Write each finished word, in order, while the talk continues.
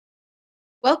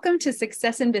Welcome to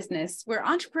Success in Business, where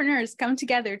entrepreneurs come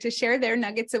together to share their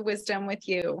nuggets of wisdom with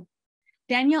you.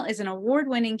 Daniel is an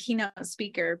award-winning keynote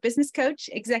speaker, business coach,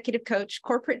 executive coach,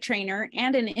 corporate trainer,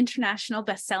 and an international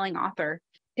best-selling author.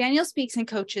 Daniel speaks and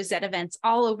coaches at events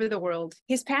all over the world.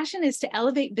 His passion is to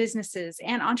elevate businesses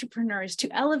and entrepreneurs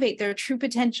to elevate their true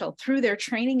potential through their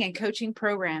training and coaching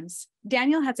programs.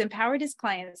 Daniel has empowered his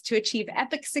clients to achieve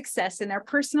epic success in their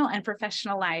personal and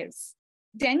professional lives.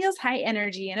 Daniel's high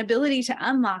energy and ability to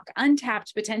unlock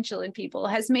untapped potential in people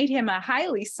has made him a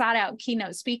highly sought-out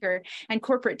keynote speaker and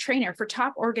corporate trainer for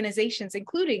top organizations,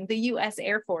 including the U.S.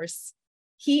 Air Force.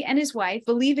 He and his wife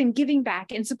believe in giving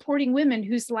back and supporting women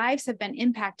whose lives have been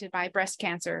impacted by breast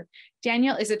cancer.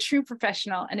 Daniel is a true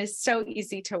professional and is so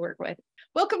easy to work with.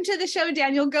 Welcome to the show,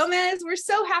 Daniel Gomez. We're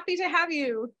so happy to have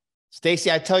you.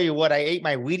 Stacy, I tell you what, I ate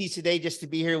my Wheaties today just to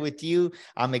be here with you.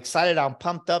 I'm excited. I'm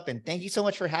pumped up. And thank you so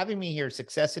much for having me here.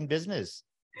 Success in Business.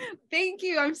 Thank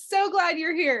you. I'm so glad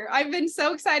you're here. I've been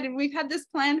so excited. We've had this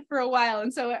planned for a while.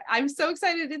 And so I'm so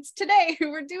excited it's today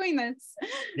we're doing this.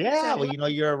 Yeah. Well,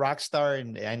 you're a rock star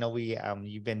and I know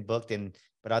you've been booked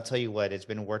but I'll tell you what, it's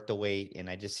been worth the wait. And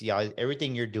I just see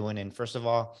everything you're doing. And first of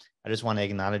all, I just want to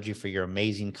acknowledge you for your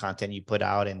amazing content you put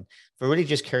out and for really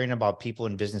just caring about people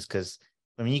in business. Because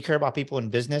when you care about people in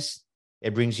business,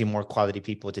 it brings you more quality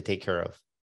people to take care of.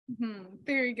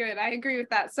 Very good. I agree with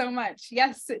that so much.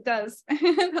 Yes, it does.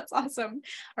 That's awesome.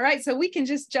 All right. So we can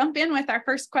just jump in with our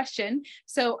first question.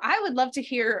 So I would love to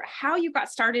hear how you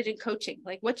got started in coaching.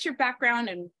 Like, what's your background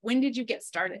and when did you get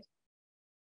started?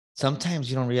 Sometimes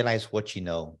you don't realize what you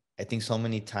know. I think so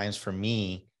many times for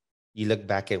me, you look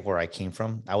back at where I came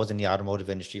from. I was in the automotive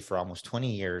industry for almost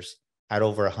 20 years, had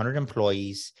over 100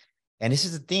 employees. And this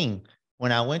is the thing.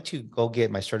 When I went to go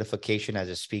get my certification as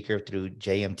a speaker through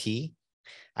JMT,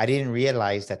 I didn't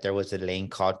realize that there was a lane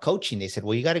called coaching. They said,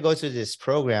 well, you got to go through this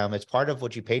program. It's part of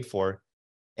what you paid for.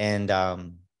 And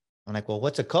I'm like, well,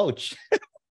 what's a coach?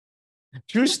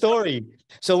 True story.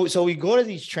 So we go to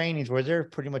these trainings where they're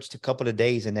pretty much a couple of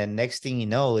days. And then next thing you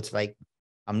know, it's like,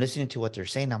 I'm listening to what they're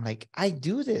saying. I'm like, I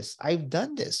do this. I've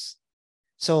done this.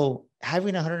 So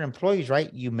having 100 employees,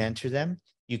 right? You mentor them,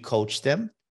 you coach them.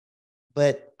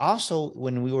 But also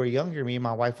when we were younger, me and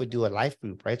my wife would do a life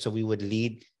group, right? So we would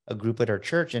lead a group at our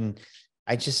church. And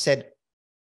I just said,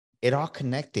 it all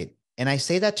connected. And I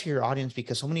say that to your audience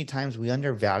because so many times we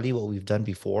undervalue what we've done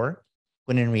before,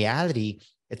 when in reality,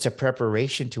 it's a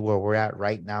preparation to where we're at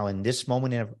right now. In this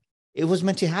moment, it was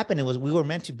meant to happen. We were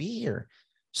meant to be here.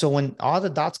 So when all the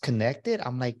dots connected,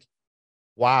 I'm like,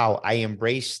 wow, I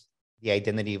embraced the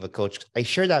identity of a coach. I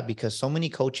share that because so many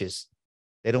coaches,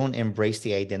 they don't embrace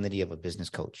the identity of a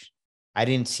business coach. I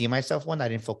didn't see myself one. I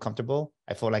didn't feel comfortable.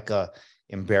 I felt like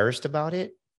embarrassed about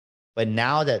it. But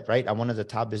now that, right, I'm one of the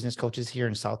top business coaches here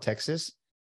in South Texas.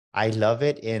 I love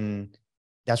it. And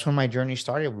that's when my journey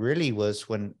started really was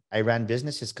when I ran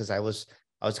businesses because I was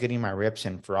getting my reps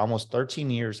in for almost 13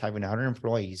 years, having 100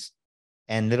 employees.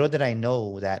 And little did I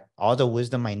know that all the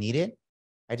wisdom I needed,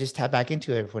 I just tapped back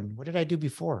into it. What did I do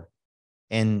before?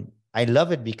 And I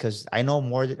love it because I know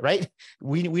more, right?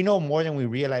 We know more than we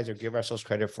realize or give ourselves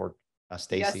credit for,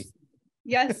 Stacy.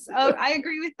 Yes. Oh, I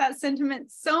agree with that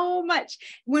sentiment so much.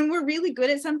 When we're really good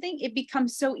at something, it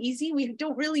becomes so easy. We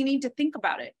don't really need to think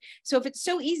about it. So if it's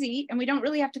so easy and we don't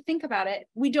really have to think about it,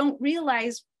 we don't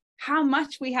realize how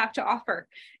much we have to offer.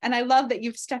 And I love that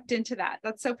you've stepped into that.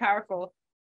 That's so powerful.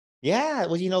 Yeah.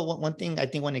 Well, one thing I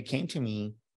think when it came to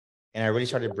me and I really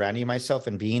started branding myself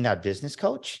and being that business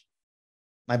coach,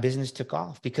 my business took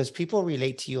off because people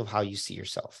relate to you of how you see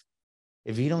yourself.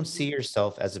 If you don't see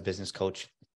yourself as a business coach,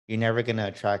 you're never going to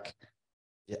attract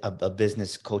a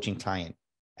business coaching client.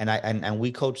 And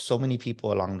we coach so many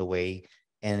people along the way.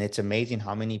 And it's amazing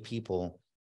how many people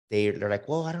they're like,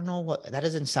 well, I don't know that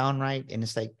doesn't sound right. And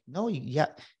it's like, no, yeah,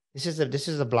 this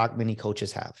is a block many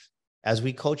coaches have. As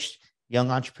we coach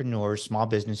young entrepreneurs, small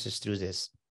businesses through this,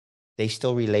 they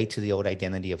still relate to the old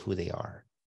identity of who they are.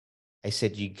 I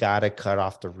said, you got to cut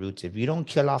off the roots. If you don't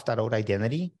kill off that old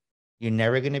identity, you're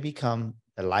never going to become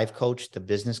the life coach, the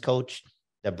business coach,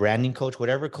 the branding coach,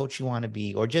 whatever coach you want to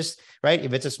be, or just, right.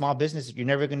 If it's a small business, you're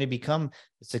never going to become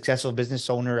a successful business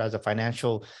owner as a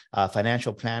financial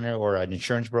planner or an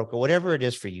insurance broker, whatever it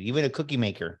is for you, even a cookie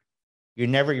maker.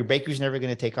 Your bakery's never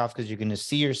going to take off because you're going to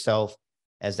see yourself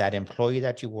as that employee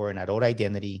that you were in that old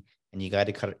identity, and you got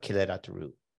to kill it at the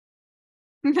root.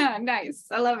 Nice.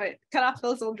 I love it. Cut off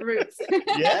those old roots.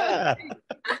 Yeah.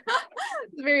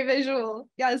 It's very visual.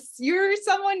 Yes, you're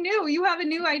someone new. You have a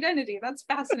new identity. That's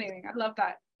fascinating. I love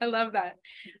that.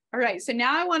 All right. So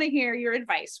now I want to hear your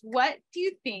advice. What do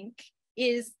you think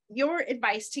is your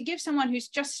advice to give someone who's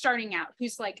just starting out,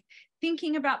 who's like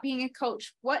thinking about being a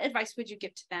coach? What advice would you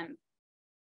give to them?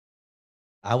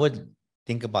 I would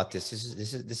think about this.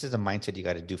 This is a mindset you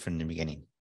got to do from the beginning.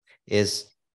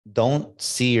 Is don't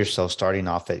see yourself starting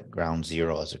off at ground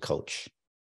zero as a coach.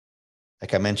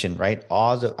 Like I mentioned, right?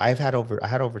 I had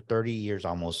over 30 years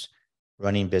almost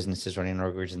running businesses, running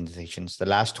organizations. The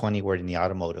last 20 were in the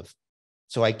automotive.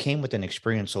 So I came with an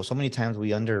experience. So many times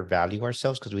we undervalue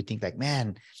ourselves because we think like,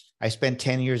 man, I spent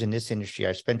 10 years in this industry.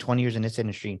 I spent 20 years in this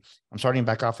industry. I'm starting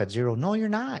back off at zero. No, you're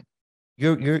not.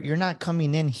 You're not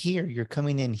coming in here. You're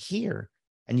coming in here.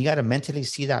 And you got to mentally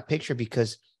see that picture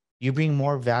because you bring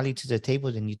more value to the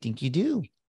table than you think you do.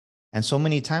 And so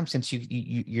many times since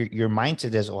your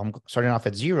mindset is, oh, I'm starting off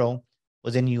at zero,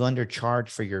 well, then you undercharge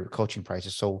for your coaching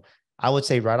prices. So I would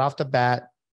say right off the bat,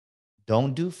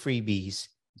 don't do freebies.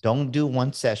 Don't do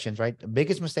one sessions, right? The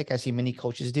biggest mistake I see many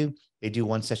coaches do, they do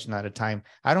one session at a time.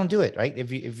 I don't do it, right?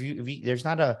 If you there's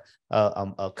not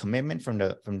a commitment from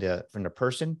the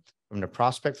person, from the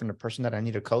prospect, from the person that I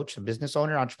need to coach, a business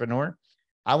owner, entrepreneur,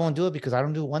 I won't do it because I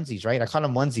don't do onesies, right? I call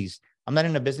them onesies. I'm not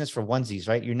in the business for onesies,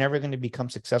 right? You're never going to become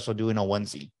successful doing a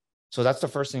onesie. So that's the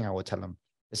first thing I would tell them.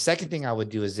 The second thing I would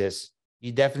do is this.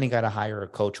 You definitely got to hire a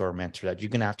coach or a mentor that you're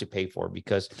going to have to pay for,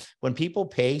 because when people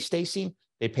pay, Stacy,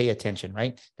 they pay attention,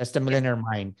 right? That's the millionaire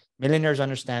mind. Millionaires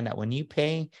understand that when you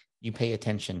pay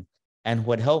attention. And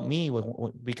what helped me,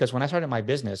 because when I started my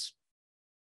business,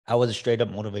 I was a straight up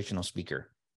motivational speaker,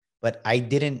 but I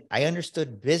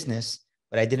understood business,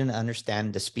 but I didn't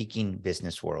understand the speaking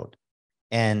business world.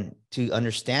 And to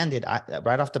understand it,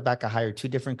 right off the back, I hired two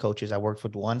different coaches. I worked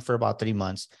with one for about 3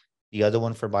 months, the other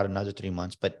one for about another 3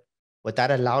 months. But what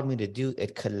that allowed me to do,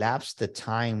 it collapsed the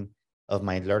time of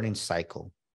my learning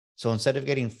cycle. So instead of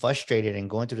getting frustrated and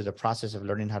going through the process of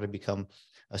learning how to become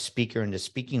a speaker in the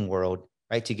speaking world,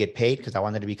 right, to get paid, because I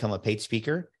wanted to become a paid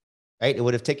speaker, right, it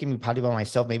would have taken me probably by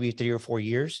myself maybe 3 or 4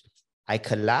 years. I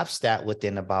collapsed that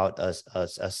within about a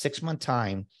 6-month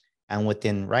time. And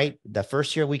within, right, the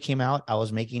first year we came out, I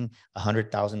was making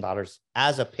 $100,000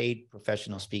 as a paid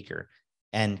professional speaker.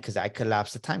 And because I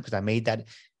collapsed the time, because I made that.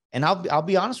 And I'll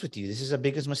be honest with you, this is the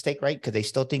biggest mistake, right? Because they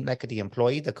still think like the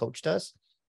employee, the coach does.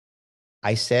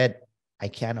 I said, I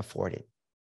can't afford it.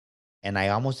 And I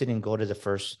almost didn't go to the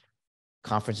first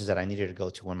conferences that I needed to go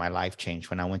to when my life changed,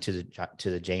 when I went to the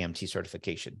JMT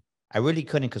certification. I really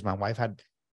couldn't, because my wife had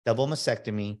double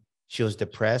mastectomy. She was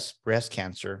depressed, breast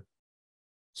cancer.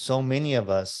 So many of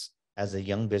us as a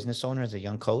young business owner, as a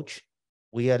young coach,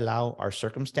 we allow our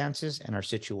circumstances and our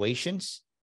situations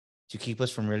to keep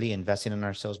us from really investing in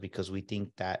ourselves, because we think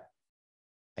that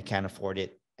I can't afford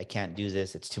it. I can't do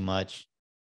this. It's too much.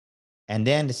 And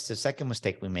then this is the second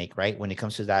mistake we make, right? When it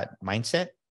comes to that mindset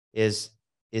is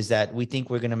that we think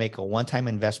we're going to make a one-time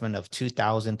investment of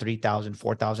 $2,000, $3,000,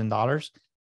 $4,000.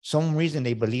 Some reason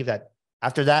they believe that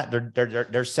after that,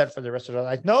 they're set for the rest of their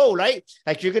life. No, right?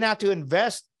 Like you're going to have to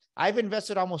invest. I've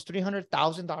invested almost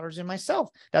 $300,000 in myself.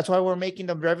 That's why we're making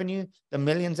the revenue, the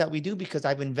millions that we do, because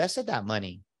I've invested that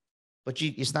money. But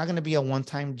it's not going to be a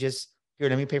one-time just, here,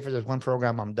 let me pay for this one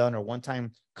program, I'm done, or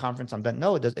one-time conference, I'm done.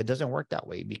 No, it doesn't work that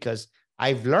way, because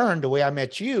I've learned the way I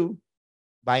met you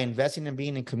by investing and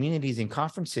being in communities and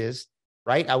conferences,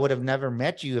 right? I would have never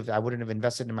met you if I wouldn't have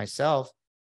invested in myself.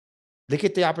 Look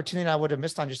at the opportunity I would have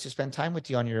missed on just to spend time with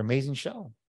you on your amazing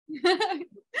show.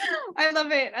 I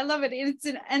love it. I love it. It's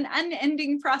an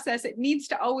unending process. It needs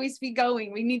to always be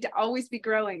going. We need to always be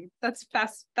growing. That's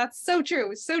fast. That's so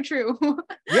true. So true.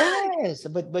 Yes.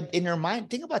 But in your mind,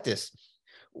 think about this.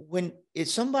 If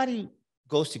somebody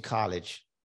goes to college,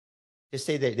 just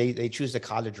say that they choose the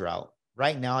college route.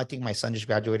 Right now, I think my son just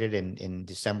graduated in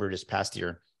December this past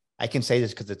year. I can say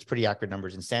this because it's pretty accurate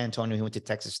numbers. In San Antonio, he went to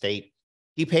Texas State.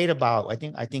 He paid about,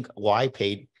 I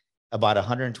paid about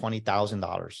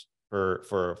 $120,000 for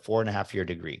a 4.5-year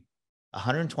degree.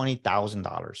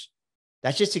 $120,000.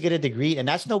 That's just to get a degree, and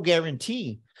that's no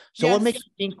guarantee. So yes.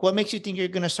 What makes you think you're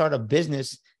going to start a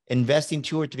business investing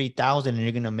 2,000 or 3,000 and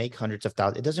you're going to make hundreds of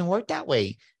thousands? It doesn't work that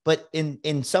way. But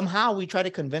in somehow we try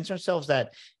to convince ourselves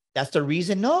that that's the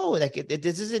reason. No, like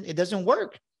it doesn't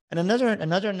work. And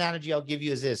another analogy I'll give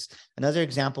you is this. Another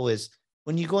example is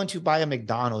when you go into buy a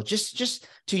McDonald's, just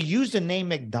to use the name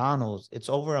McDonald's, it's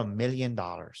over $1 million.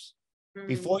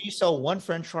 Before you sell one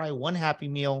French fry, one Happy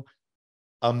Meal,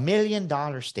 $1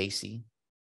 million, Stacy.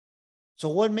 So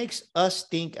what makes us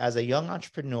think as a young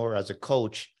entrepreneur, as a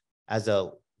coach, as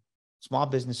a small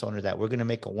business owner, that we're going to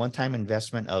make a one-time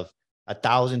investment of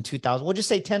 $1,000, $2,000, we'll just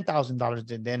say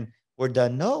 $10,000, and then we're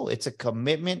done? No, it's a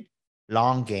commitment,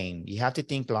 long game. You have to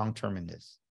think long-term in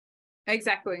this.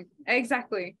 Exactly.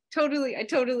 Exactly. Totally. I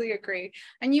totally agree.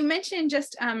 And you mentioned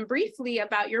just briefly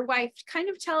about your wife. Kind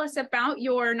of tell us about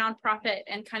your nonprofit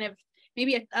and kind of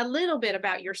maybe a little bit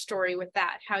about your story with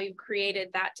that, how you created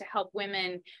that to help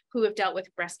women who have dealt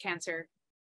with breast cancer.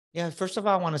 Yeah, first of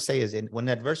all, I want to say is when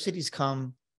adversities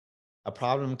come, a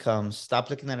problem comes, stop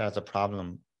looking at it as a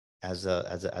problem, as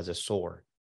a sore.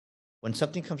 When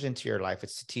something comes into your life,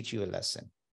 it's to teach you a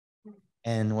lesson.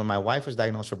 And when my wife was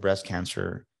diagnosed with breast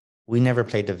cancer, we never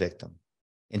played the victim.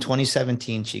 In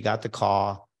 2017, she got the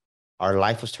call. Our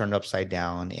life was turned upside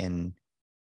down, and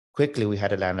quickly we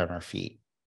had to land on our feet.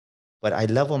 But I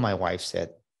love what my wife said,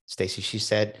 Stacy. She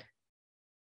said,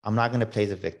 I'm not going to play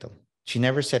the victim. She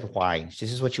never said why.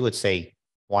 This is what she would say,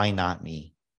 why not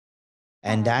me?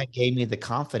 And that gave me the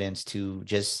confidence to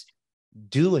just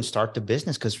do and start the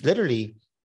business, because literally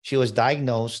she was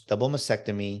diagnosed double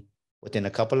mastectomy within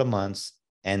a couple of months.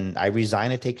 And I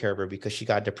resigned to take care of her because she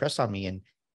got depressed on me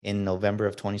in November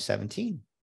of 2017.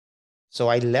 So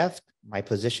I left my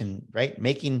position, right?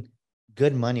 Making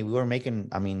good money. We were making,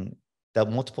 I mean, the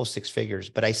multiple six figures.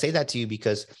 But I say that to you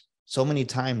because so many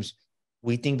times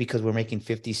we think because we're making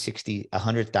 50, 60,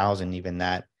 100,000, even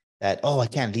that, oh, I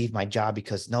can't leave my job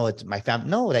because no, it's my family.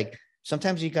 No, like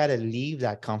sometimes you got to leave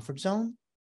that comfort zone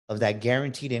of that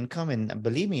guaranteed income. And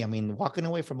believe me, I mean, walking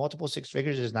away from multiple six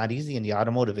figures is not easy in the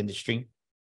automotive industry,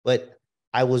 but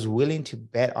I was willing to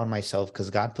bet on myself because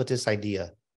God put this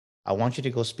idea. I want you to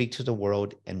go speak to the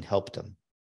world and help them.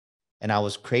 And I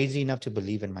was crazy enough to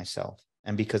believe in myself.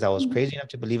 And because I was crazy enough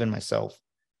to believe in myself,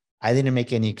 I didn't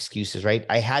make any excuses, right?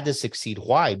 I had to succeed.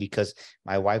 Why? Because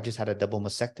my wife just had a double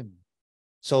mastectomy.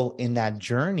 So in that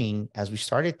journey, as we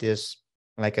started this,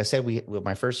 like I said,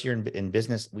 my first year in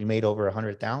business, we made over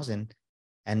 100,000,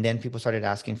 and then people started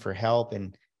asking for help,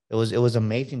 and it was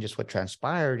amazing just what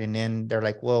transpired. And then they're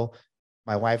like, well,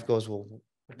 my wife goes, well,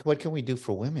 what can we do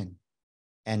for women?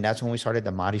 And that's when we started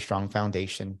the Mighty Strong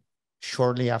Foundation.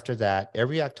 Shortly after that,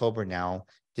 every October now,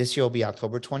 this year will be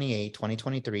October 28,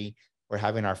 2023. We're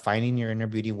having our Finding Your Inner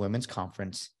Beauty Women's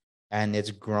Conference. And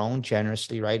it's grown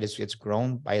generously, right? It's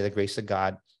grown by the grace of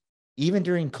God. Even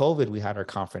during COVID, we had our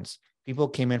conference. People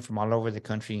came in from all over the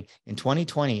country in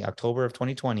 2020, October of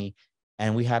 2020,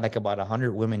 and we had like about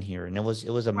 100 women here, and it was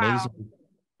amazing. Wow.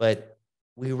 But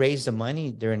we raised the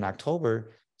money during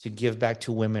October to give back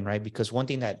to women, right? Because one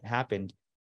thing that happened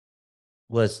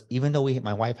was, even though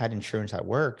my wife had insurance at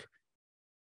work,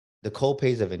 the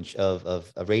co-pays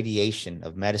of radiation,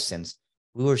 of medicines,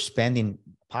 we were spending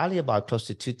probably about close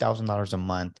to $2,000 a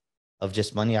month of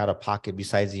just money out of pocket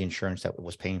besides the insurance that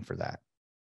was paying for that.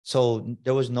 So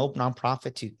there was no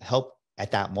nonprofit to help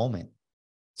at that moment.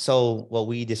 So what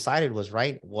we decided was,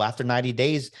 right, well, after 90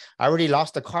 days, I already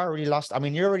lost the car, I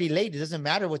mean, you're already late. It doesn't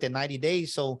matter within 90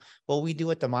 days. So what we do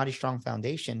at the Mighty Strong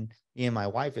Foundation, me and my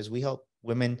wife, is we help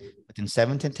women within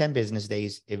 7 to 10 business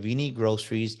days. If you need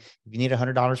groceries, if you need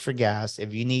 $100 for gas,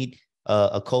 if you need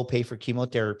a copay for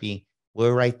chemotherapy,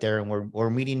 we're right there, and we're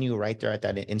meeting you right there at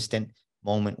that instant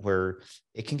moment where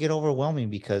it can get overwhelming.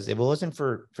 Because if it wasn't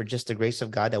for just the grace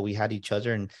of God that we had each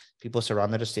other and people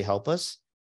surrounded us to help us,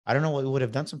 I don't know what we would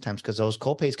have done sometimes, because those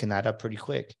copays can add up pretty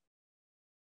quick.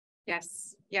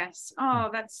 Yes. Yes. Oh,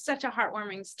 that's such a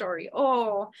heartwarming story.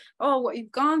 Oh, what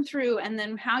you've gone through, and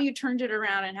then how you turned it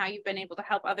around, and how you've been able to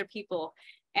help other people,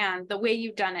 and the way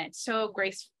you've done it so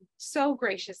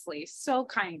graciously, so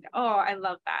kind. Oh, I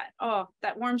love that. Oh,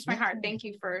 that warms my heart. Thank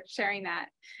you for sharing that.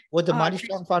 Well, the Mighty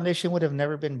Strong Foundation would have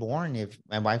never been born if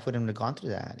my wife wouldn't have gone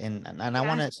through that. And I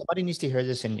want to, somebody needs to hear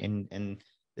this and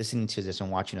listening to this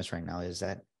and watching us right now, is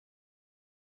that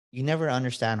you never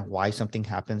understand why something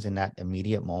happens in that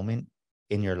immediate moment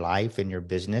in your life, in your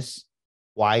business,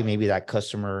 why maybe that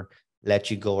customer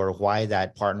let you go, or why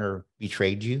that partner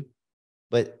betrayed you.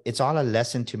 But it's all a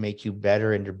lesson to make you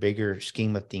better in the bigger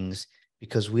scheme of things,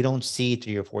 because we don't see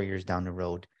 3 or 4 years down the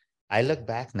road. I look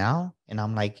back now and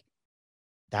I'm like,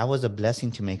 that was a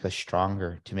blessing to make us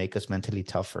stronger, to make us mentally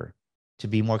tougher, to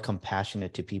be more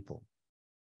compassionate to people,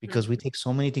 because we take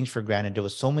so many things for granted. There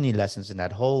was so many lessons in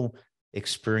that whole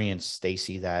experience,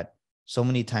 Stacy, that so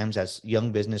many times as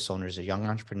young business owners, as young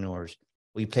entrepreneurs,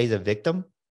 we play the victim,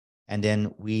 and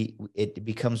then it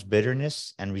becomes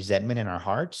bitterness and resentment in our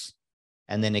hearts.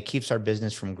 And then it keeps our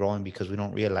business from growing, because we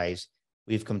don't realize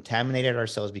we've contaminated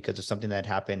ourselves because of something that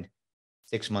happened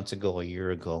 6 months ago, a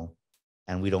year ago,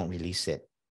 and we don't release it.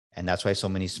 And that's why so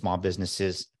many small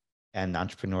businesses and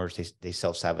entrepreneurs, they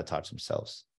self-sabotage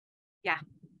themselves. Yeah.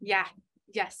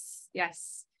 Yes.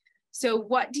 So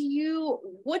what do you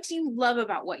love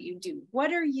about what you do?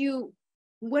 What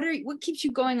keeps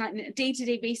you going on a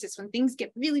day-to-day basis when things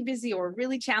get really busy or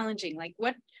really challenging? Like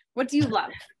what do you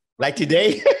love? Like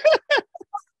today.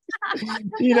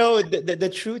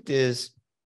 The truth is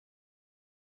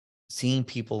seeing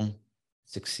people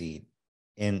succeed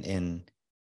in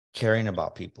caring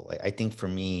about people. I think for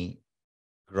me,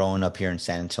 growing up here in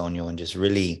San Antonio and just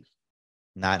really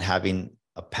not having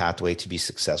a pathway to be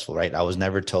successful, right? I was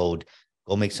never told,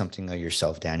 go make something of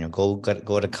yourself, Daniel. Go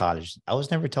to college. I was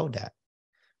never told that.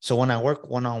 So when I work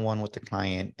one-on-one with the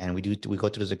client and we go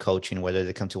through the coaching, whether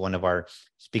they come to one of our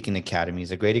speaking academies,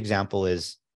 a great example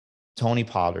is Tony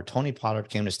Pollard. Tony Pollard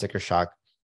came to Sticker Shock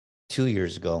 2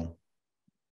 years ago.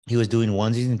 He was doing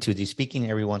onesies and twosies, speaking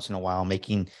every once in a while,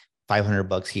 making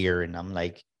 $500 here. And I'm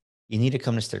like, you need to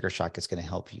come to Sticker Shock. It's going to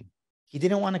help you. He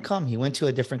didn't want to come. He went to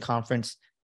a different conference.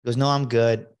 He goes, no, I'm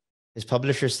good. His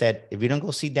publisher said, if you don't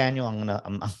go see Daniel, I'm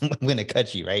gonna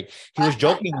cut you, right? He was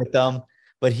joking with them,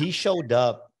 but he showed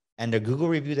up, and the Google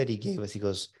review that he gave us, he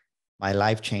goes, my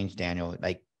life changed, Daniel.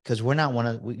 Like, because we're not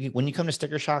when you come to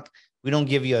Sticker Shock, we don't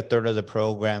give you a third of the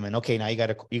program and okay, now you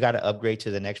gotta upgrade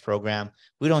to the next program.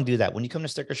 We don't do that. When you come to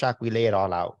Sticker Shock, we lay it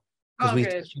all out because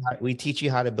we teach you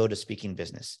how to build a speaking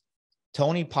business.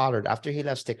 Tony Pollard, after he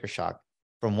left Sticker Shock,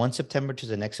 from one September to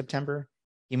the next September,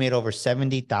 he made over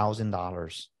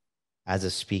 $70,000 as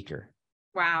a speaker.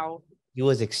 Wow. He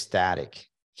was ecstatic.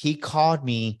 He called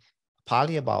me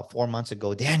probably about 4 months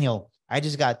ago. Daniel, I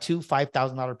just got 2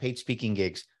 $5,000 paid speaking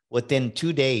gigs within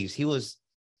 2 days. He was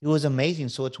amazing.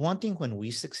 So it's one thing when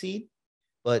we succeed,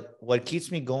 but what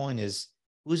keeps me going is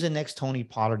who's the next Tony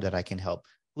Pollard that I can help?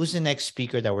 Who's the next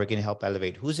speaker that we're going to help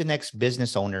elevate? Who's the next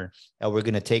business owner that we're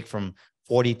going to take from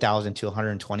 40,000 to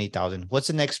 120,000? What's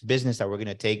the next business that we're going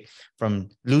to take from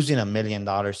losing $1 million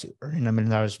to earning $1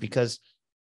 million? Because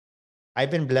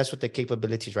I've been blessed with the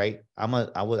capabilities, right?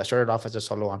 I started off as a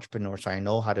solo entrepreneur, so I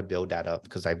know how to build that up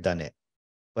because I've done it.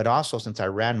 But also, since I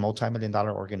ran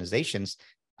multi-million-dollar organizations,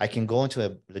 I can go into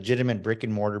a legitimate brick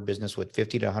and mortar business with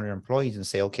 50 to 100 employees and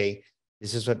say, okay,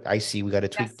 this is what I see. We got to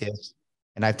tweak this.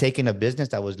 And I've taken a business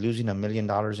that was losing $1 million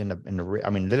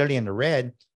literally in the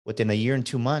red. Within a year and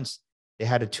 2 months, they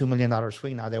had a $2 million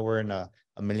swing. Now they were in $1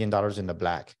 million in the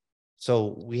black.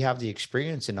 So we have the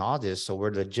experience in all this. So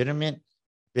we're legitimate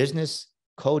business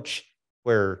coach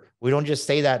where we don't just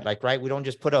say that, like, right. We don't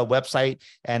just put a website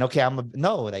and okay,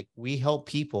 like we help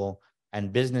people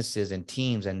and businesses and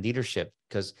teams and leadership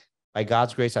because by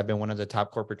God's grace, I've been one of the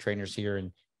top corporate trainers here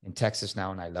in Texas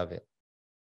now. And I love it.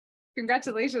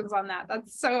 Congratulations on that.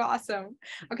 That's so awesome.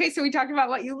 Okay. So we talked about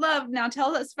what you love. Now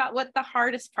tell us about what's the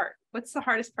hardest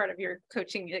part of your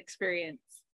coaching experience?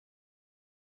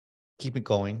 Keep it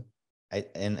going.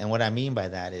 And what I mean by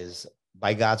that is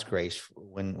by God's grace,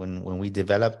 when we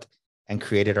developed and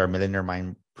created our Millionaire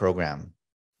Mind program,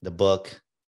 the book,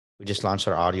 we just launched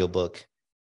our audio book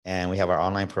and we have our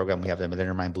online program. We have the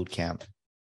Millionaire Mind Bootcamp.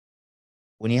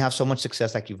 When you have so much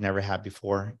success like you've never had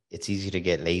before, it's easy to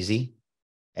get lazy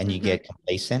and you get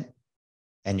complacent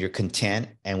and you're content.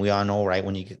 And we all know, right?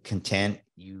 When you get content,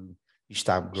 you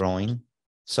stop growing.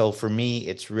 So for me,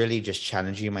 it's really just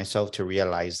challenging myself to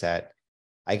realize that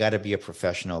I got to be a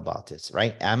professional about this,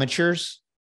 right? Amateurs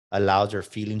allow their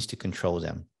feelings to control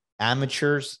them.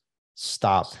 Amateurs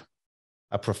stop.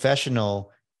 A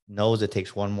professional knows it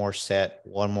takes one more set,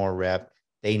 one more rep.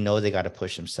 They know they got to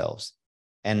push themselves.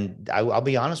 And I'll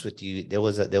be honest with you. There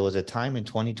was a time in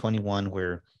 2021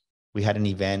 where we had an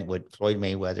event with Floyd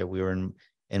Mayweather. We were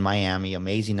in Miami.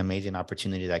 Amazing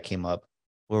opportunity that came up.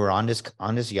 We were on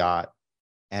this yacht.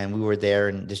 And we were there,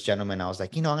 and this gentleman, I was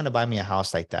like, I'm going to buy me a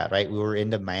house like that, right? We were in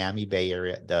the Miami Bay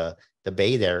area, the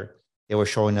bay there. They were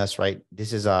showing us, right?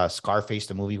 This is Scarface,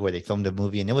 the movie where they filmed the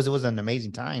movie, and it was an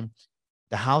amazing time.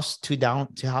 The house, two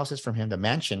houses from him, the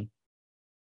mansion,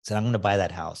 said, I'm going to buy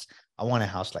that house. I want a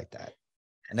house like that.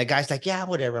 And the guy's like, yeah,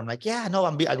 whatever. I'm like, yeah, no,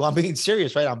 I'm being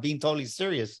serious, right? I'm being totally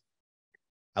serious.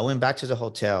 I went back to the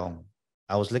hotel.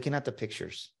 I was looking at the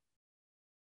pictures.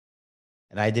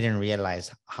 And I didn't realize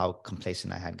how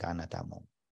complacent I had gotten at that moment.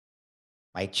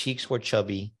 My cheeks were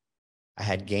chubby. I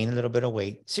had gained a little bit of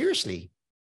weight. Seriously.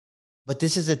 But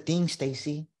this is the thing,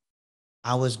 Stacy.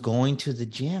 I was going to the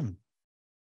gym,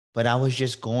 but I was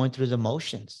just going through the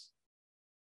motions.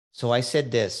 So I said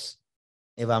this,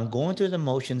 if I'm going through the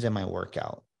motions in my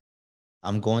workout,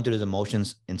 I'm going through the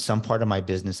motions in some part of my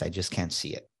business. I just can't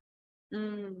see it.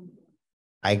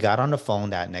 I got on the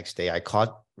phone that next day. I called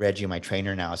Reggie, my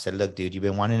trainer now. I said, look, dude, you've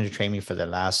been wanting to train me for the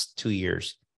last 2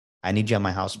 years. I need you at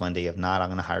my house Monday. If not, I'm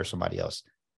going to hire somebody else.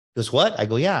 He goes, what? I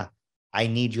go, yeah, I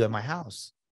need you at my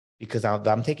house because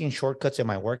I'm taking shortcuts in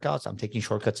my workouts. I'm taking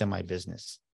shortcuts in my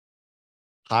business.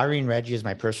 Hiring Reggie as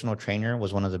my personal trainer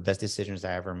was one of the best decisions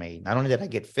I ever made. Not only did I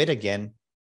get fit again,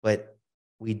 but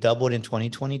We doubled in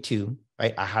 2022,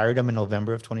 right? I hired him in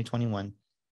November of 2021.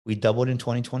 We doubled in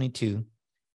 2022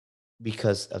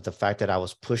 because of the fact that I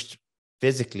was pushed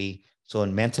physically. So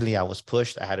mentally, I was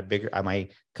pushed. I had a bigger, my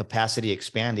capacity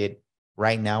expanded.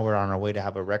 Right now, we're on our way to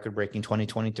have a record-breaking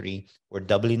 2023. We're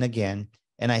doubling again.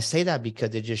 And I say that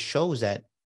because it just shows that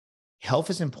health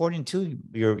is important too.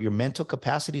 Your mental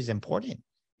capacity is important.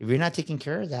 If you're not taking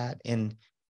care of that, and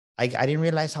I didn't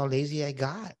realize how lazy I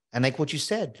got. And like what you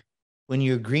said, when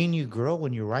you're green, you grow.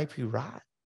 When you're ripe, you rot.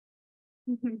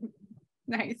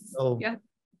 Nice. So Yeah.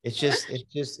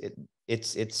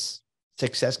 It's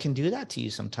success can do that to you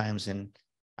sometimes. And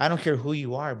I don't care who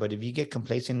you are, but if you get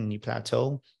complacent and you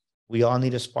plateau, we all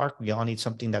need a spark. We all need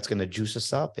something that's going to juice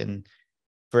us up. And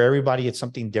for everybody, it's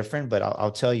something different. But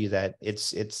I'll tell you that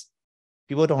it's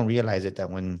people don't realize it, that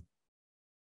when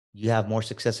you have more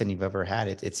success than you've ever had,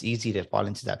 it's easy to fall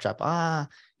into that trap.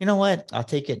 You know what? I'll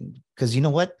take it. Because you know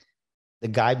what? The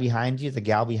guy behind you, the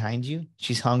gal behind you,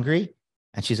 she's hungry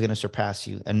and she's going to surpass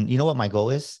you. And you know what my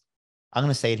goal is? I'm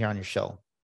going to say it here on your show.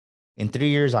 In 3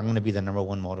 years, I'm going to be the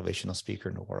 #1 motivational speaker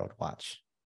in the world. Watch.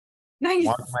 Nice.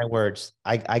 Mark my words.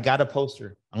 I got a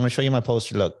poster. I'm going to show you my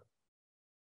poster. Look.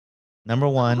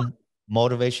 #1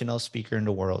 motivational speaker in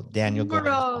the world, Daniel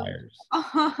Gomez.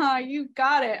 You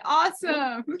got it.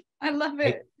 Awesome. I love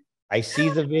it. I see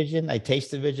the vision. I taste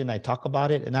the vision. I talk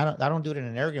about it. And I don't do it in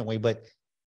an arrogant way, but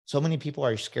so many people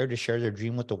are scared to share their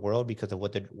dream with the world because of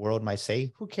what the world might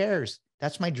say. Who cares?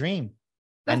 That's my dream.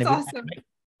 That's awesome.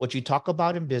 What you talk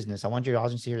about in business, I want your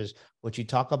audience to hear is what you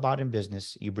talk about in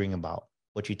business, you bring about.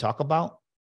 What you talk about,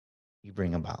 you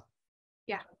bring about.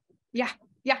 Yeah. Yeah.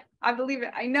 Yeah. I believe it.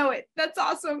 I know it. That's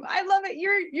awesome. I love it.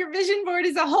 Your vision board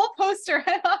is a whole poster.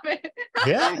 I love it.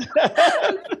 Yeah.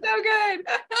 So good.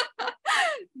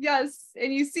 Yes.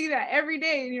 And you see that every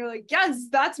day and you're like, yes,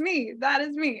 that's me. That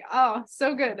is me. Oh,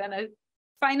 so good. And a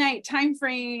finite time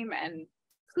frame and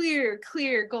clear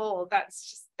goal.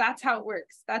 That's how it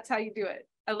works. That's how you do it.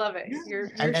 I love it.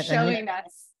 You're showing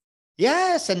us.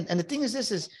 Yes. And the thing is,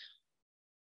 this is,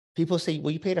 people say,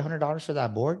 well, you paid $100 for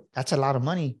that board. That's a lot of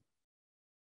money.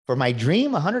 For my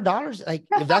dream, $100. Like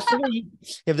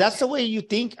if that's the way you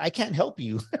think, I can't help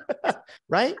you.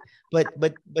 Right.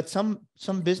 But some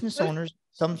business owners,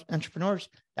 some entrepreneurs,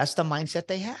 that's the mindset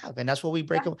they have. And that's what we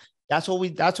break them. That's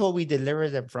what we deliver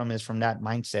them from, is from that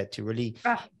mindset to really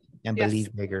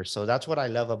believe bigger. So that's what I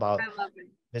love about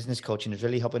business coaching, is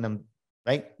really helping them,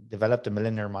 right, develop the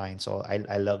millionaire mind. So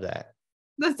I love that.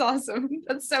 That's awesome.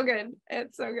 That's so good.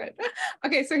 It's so good.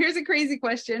 Okay, so here's a crazy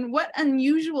question. What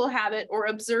unusual habit or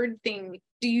absurd thing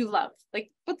do you love?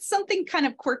 Like, what's something kind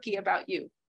of quirky about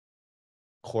you?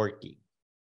 Quirky.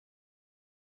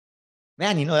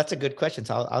 Man, that's a good question.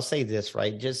 So I'll say this,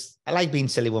 right? I like being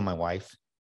silly with my wife.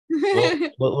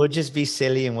 We'll just be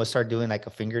silly and we'll start doing like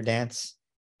a finger dance.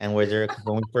 And when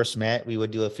we first met, we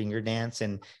would do a finger dance,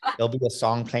 and there'll be a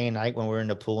song playing, right? When we're in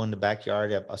the pool in the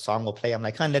backyard, a song will play. I'm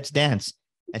like, hon, let's dance.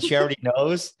 And she already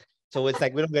knows. So it's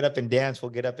like, we don't get up and dance.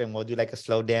 We'll get up and we'll do like a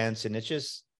slow dance. And it's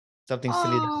just something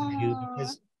silly that we do,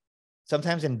 because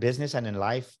sometimes in business and in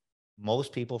life,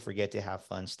 most people forget to have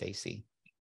fun, Stacy.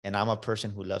 And I'm a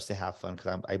person who loves to have fun,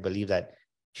 because I believe that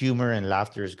humor and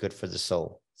laughter is good for the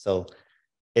soul. So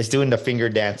it's doing the finger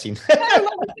dancing.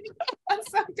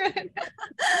 That's so good.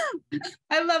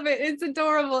 I love it. It's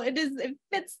adorable. It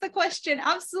fits the question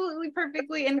absolutely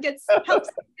perfectly and helps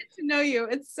get to know you.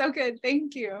 It's so good.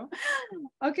 Thank you.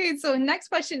 Okay, so next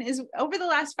question is, over the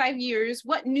last 5 years,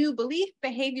 what new belief,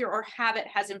 behavior, or habit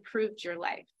has improved your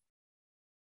life?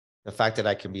 The fact that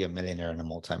I can be a millionaire and a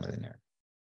multimillionaire.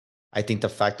 I think the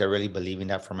fact that I really believe in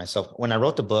that for myself. When I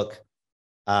wrote the book,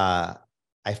 I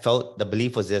felt the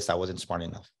belief was this: I wasn't smart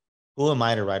enough. Who am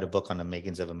I to write a book on the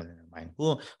makings of a millionaire mind?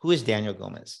 Who is Daniel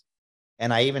Gomez?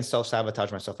 And I even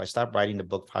self-sabotaged myself. I stopped writing the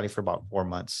book probably for about 4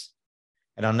 months.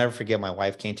 And I'll never forget, my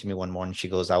wife came to me one morning. She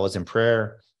goes, I was in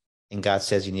prayer and God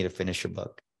says you need to finish your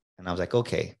book. And I was like,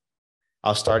 okay,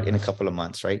 I'll start in a couple of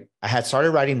months, right? I had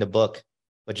started writing the book,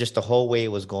 but just the whole way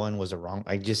it was going was wrong.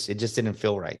 It just didn't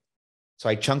feel right. So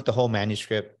I chunked the whole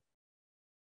manuscript.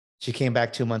 She came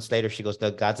back 2 months later. She goes,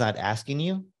 look, God's not asking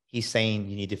you. He's saying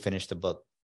you need to finish the book.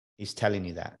 He's telling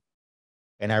you that.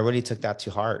 And I really took that to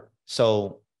heart.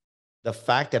 So the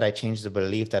fact that I changed the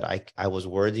belief that I was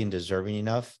worthy and deserving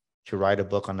enough to write a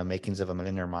book on the makings of a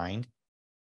millionaire mind.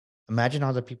 Imagine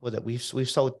all the people that we've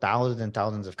sold thousands and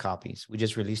thousands of copies. We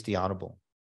just released the Audible.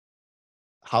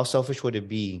 How selfish would it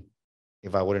be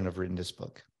if I wouldn't have written this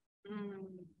book?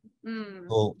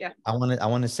 So yeah. I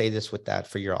want to say this with that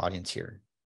for your audience here.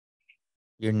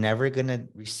 You're never going to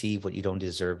receive what you don't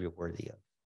deserve you're worthy of.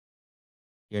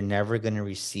 You're never going to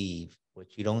receive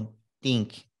what you don't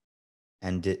think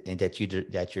and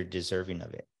that you're deserving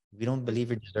of it. If you don't believe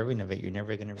you're deserving of it, you're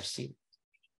never going to receive it.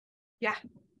 Yeah.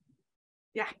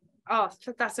 Yeah. Oh,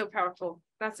 that's so powerful.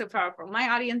 That's so powerful. My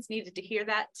audience needed to hear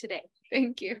that today.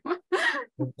 Thank you.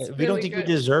 If you don't think you're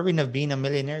deserving of being a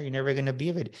millionaire, you're never going to be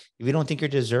of it. If you don't think you're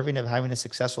deserving of having a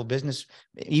successful business,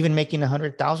 even making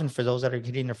 100,000 for those that are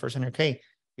getting their first 100K,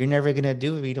 you're never going to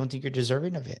do it if you don't think you're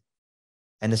deserving of it.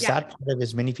 And the sad part of it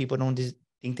is many people don't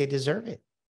think they deserve it.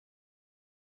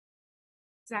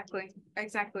 Exactly.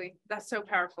 Exactly. That's so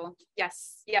powerful.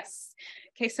 Yes. Yes.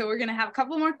 Okay. So we're going to have a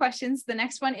couple more questions. The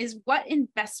next one is, what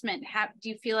investment do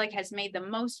you feel like has made the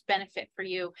most benefit for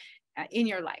you in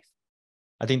your life?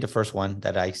 I think the first one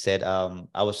that I said,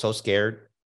 I was so scared.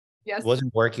 Yes. It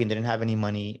wasn't working, didn't have any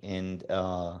money. And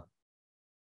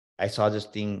I saw this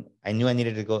thing. I knew I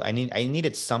needed to go. I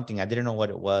needed something. I didn't know what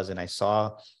it was. And I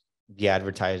saw the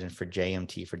advertisement for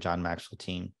JMT, for John Maxwell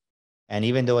team. And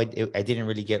even though I didn't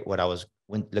really get what I was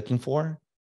looking for,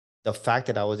 the fact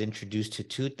that I was introduced to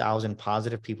 2,000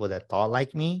 positive people that thought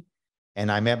like me, and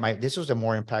I met this was a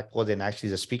more impactful than actually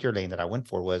the speaker lane that I went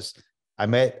for, was I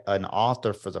met an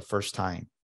author for the first time.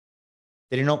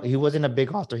 Didn't know he wasn't a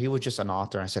big author. He was just an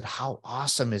author. I said, how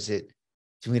awesome is it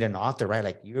to meet an author, right?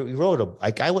 Like you wrote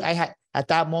I had, at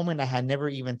that moment, I had never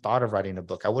even thought of writing a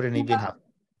book. I wouldn't even have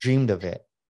dreamed of it.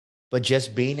 But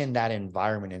just being in that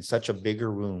environment, in such a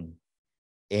bigger room,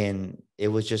 and it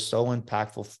was just so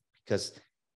impactful because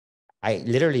I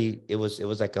literally, it was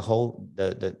like a whole,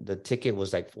 the ticket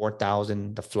was like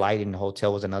 4,000. The flight and the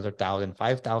hotel was another $1,000,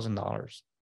 $5,000.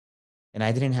 And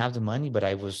I didn't have the money, but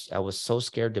I was so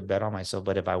scared to bet on myself.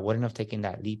 But if I wouldn't have taken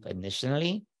that leap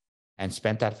initially and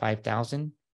spent that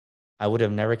 5,000, I would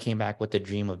have never came back with the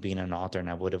dream of being an author. And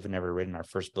I would have never written our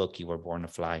first book, You Were Born to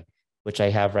Fly, which I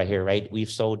have right here, right? We've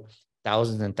sold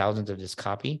thousands and thousands of this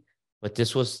copy, but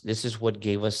this is what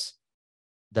gave us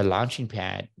the launching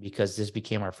pad, because this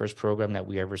became our first program that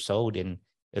we ever sold, and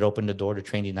it opened the door to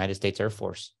train the United States Air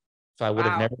Force. So I would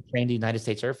have never trained the United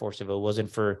States Air Force if it wasn't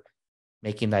for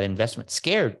making that investment.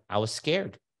 Scared. I was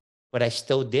scared, but I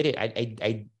still did it.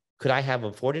 I could I have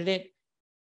afforded it?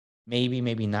 Maybe,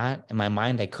 maybe not. In my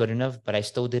mind, I couldn't have, but I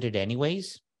still did it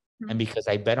anyways. Mm-hmm. And because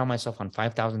I bet on myself on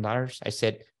 $5,000, I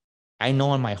said, I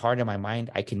know in my heart and my mind,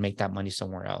 I can make that money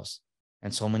somewhere else.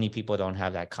 And so many people don't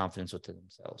have that confidence within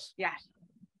themselves. Yeah.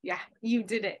 Yeah. You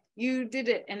did it. You did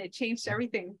it. And it changed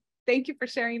everything. Thank you for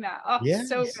sharing that. Oh, yes.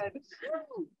 So good.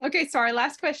 Okay. So our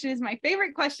last question is my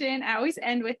favorite question. I always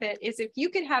end with it, is if you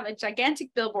could have a gigantic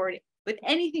billboard with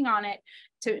anything on it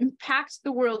to impact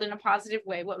the world in a positive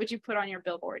way, what would you put on your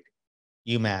billboard?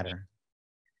 You matter.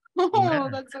 Oh,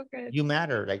 that's so good. You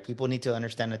matter. Like, people need to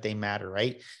understand that they matter,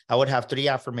 right? I would have 3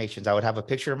 affirmations. I would have a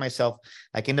picture of myself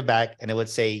like in the back, and it would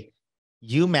say,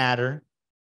 you matter,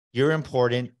 you're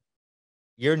important,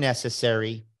 you're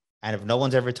necessary. And if no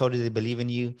one's ever told you they believe in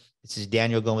you, this is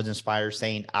Daniel Gomez Inspire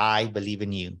saying, I believe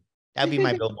in you. That'd be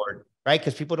my billboard, right?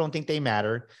 Because people don't think they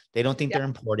matter. They don't think they're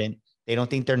important. They don't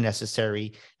think they're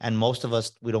necessary. And most of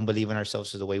us, we don't believe in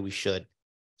ourselves the way we should.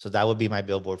 So that would be my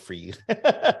billboard for you. Oh,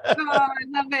 I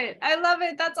love it. I love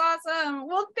it. That's awesome.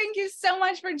 Well, thank you so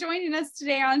much for joining us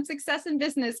today on Success in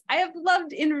Business. I have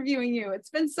loved interviewing you. It's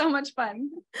been so much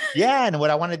fun. Yeah. And what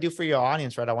I want to do for your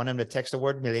audience, right? I want them to text the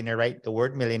word millionaire, right? The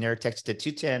word millionaire, text to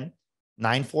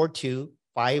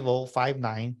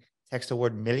 210-942-5059. Text the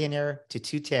word millionaire to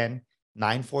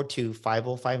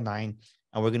 210-942-5059.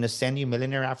 And we're going to send you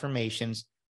millionaire affirmations,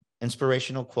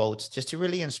 inspirational quotes, just to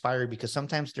really inspire you, because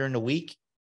sometimes during the week,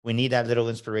 we need that little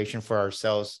inspiration for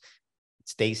ourselves,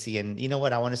 Stacy. And you know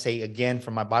what? I want to say again,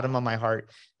 from my bottom of my heart,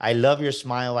 I love your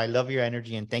smile. I love your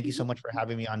energy. And thank you so much for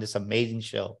having me on this amazing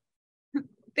show.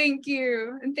 Thank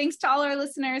you. And thanks to all our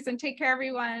listeners, and take care,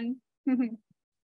 everyone.